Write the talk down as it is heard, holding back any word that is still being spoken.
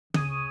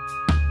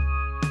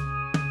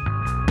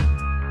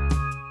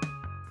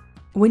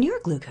When your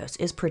glucose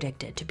is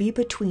predicted to be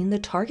between the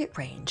target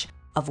range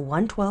of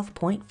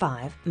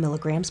 112.5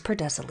 milligrams per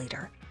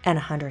deciliter and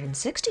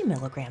 160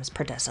 milligrams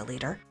per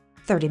deciliter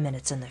 30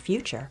 minutes in the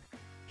future,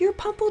 your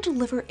pump will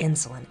deliver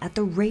insulin at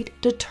the rate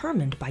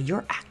determined by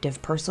your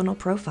active personal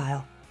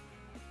profile.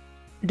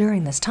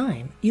 During this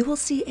time, you will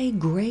see a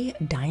gray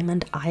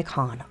diamond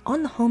icon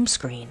on the home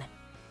screen,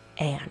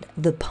 and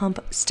the pump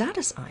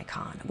status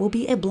icon will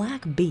be a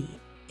black B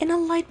in a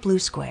light blue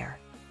square.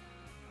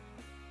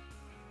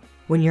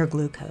 When your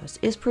glucose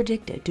is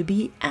predicted to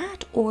be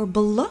at or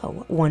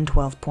below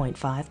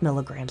 112.5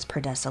 milligrams per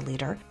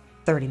deciliter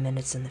 30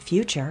 minutes in the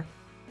future,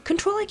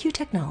 Control-IQ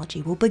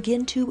technology will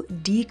begin to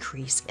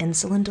decrease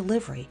insulin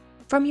delivery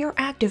from your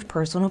active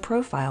personal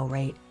profile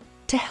rate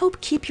to help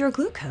keep your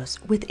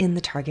glucose within the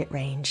target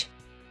range.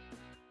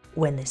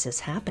 When this is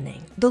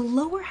happening, the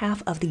lower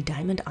half of the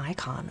diamond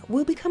icon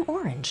will become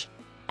orange,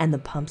 and the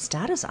pump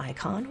status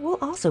icon will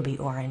also be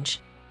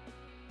orange.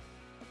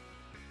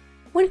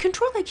 When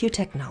Control-IQ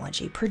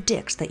technology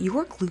predicts that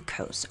your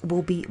glucose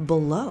will be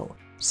below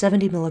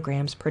 70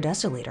 milligrams per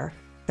deciliter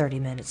 30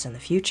 minutes in the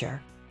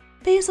future,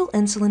 basal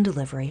insulin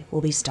delivery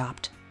will be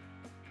stopped.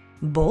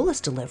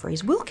 Bolus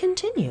deliveries will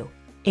continue,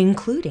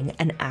 including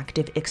an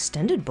active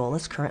extended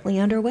bolus currently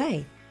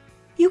underway.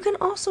 You can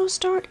also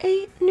start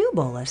a new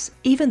bolus,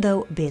 even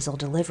though basal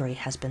delivery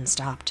has been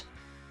stopped.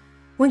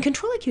 When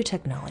Control-IQ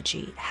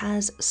technology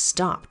has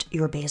stopped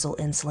your basal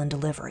insulin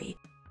delivery,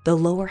 the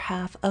lower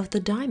half of the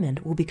diamond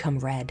will become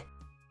red,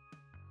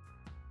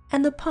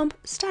 and the pump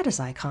status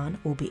icon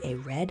will be a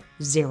red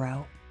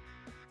 0.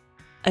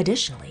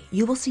 Additionally,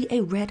 you will see a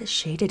red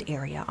shaded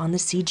area on the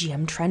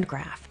CGM trend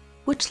graph,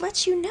 which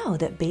lets you know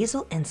that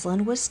basal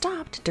insulin was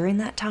stopped during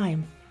that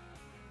time.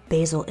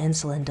 Basal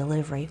insulin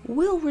delivery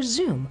will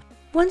resume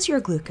once your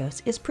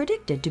glucose is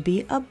predicted to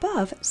be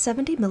above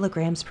 70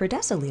 milligrams per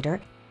deciliter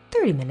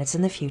 30 minutes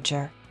in the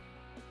future.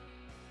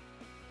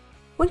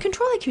 When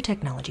Control-IQ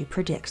technology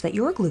predicts that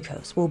your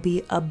glucose will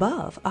be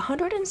above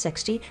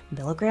 160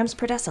 milligrams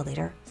per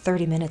deciliter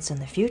 30 minutes in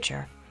the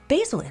future,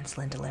 basal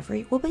insulin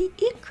delivery will be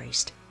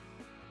increased.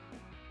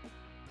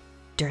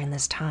 During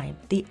this time,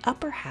 the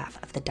upper half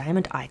of the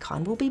diamond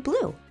icon will be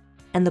blue,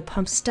 and the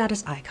pump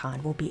status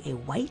icon will be a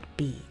white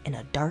B in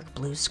a dark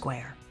blue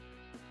square.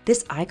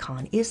 This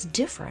icon is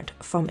different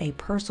from a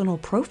personal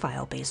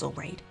profile basal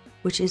rate,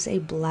 which is a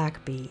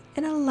black B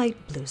in a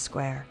light blue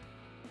square.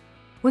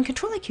 When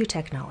Control-IQ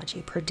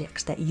technology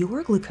predicts that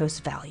your glucose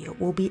value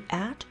will be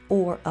at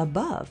or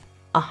above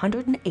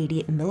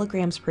 180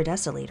 milligrams per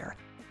deciliter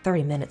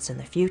 30 minutes in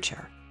the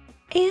future,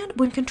 and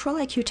when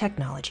Control-IQ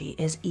technology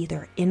is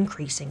either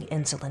increasing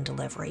insulin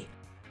delivery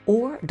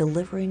or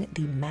delivering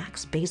the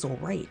max basal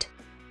rate,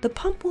 the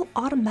pump will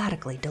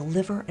automatically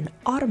deliver an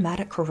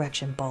automatic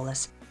correction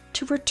bolus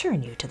to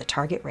return you to the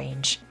target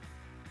range.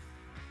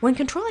 When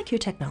Control-IQ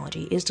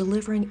technology is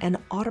delivering an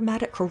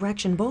automatic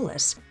correction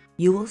bolus,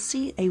 you will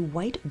see a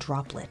white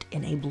droplet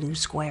in a blue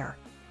square.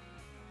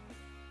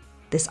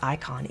 This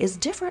icon is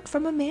different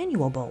from a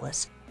manual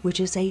bolus,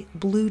 which is a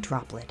blue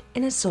droplet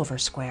in a silver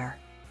square.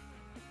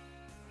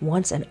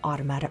 Once an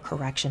automatic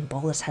correction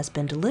bolus has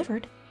been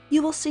delivered,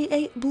 you will see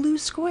a blue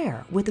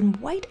square with a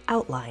white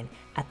outline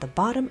at the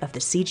bottom of the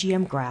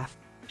CGM graph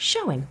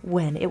showing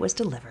when it was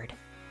delivered.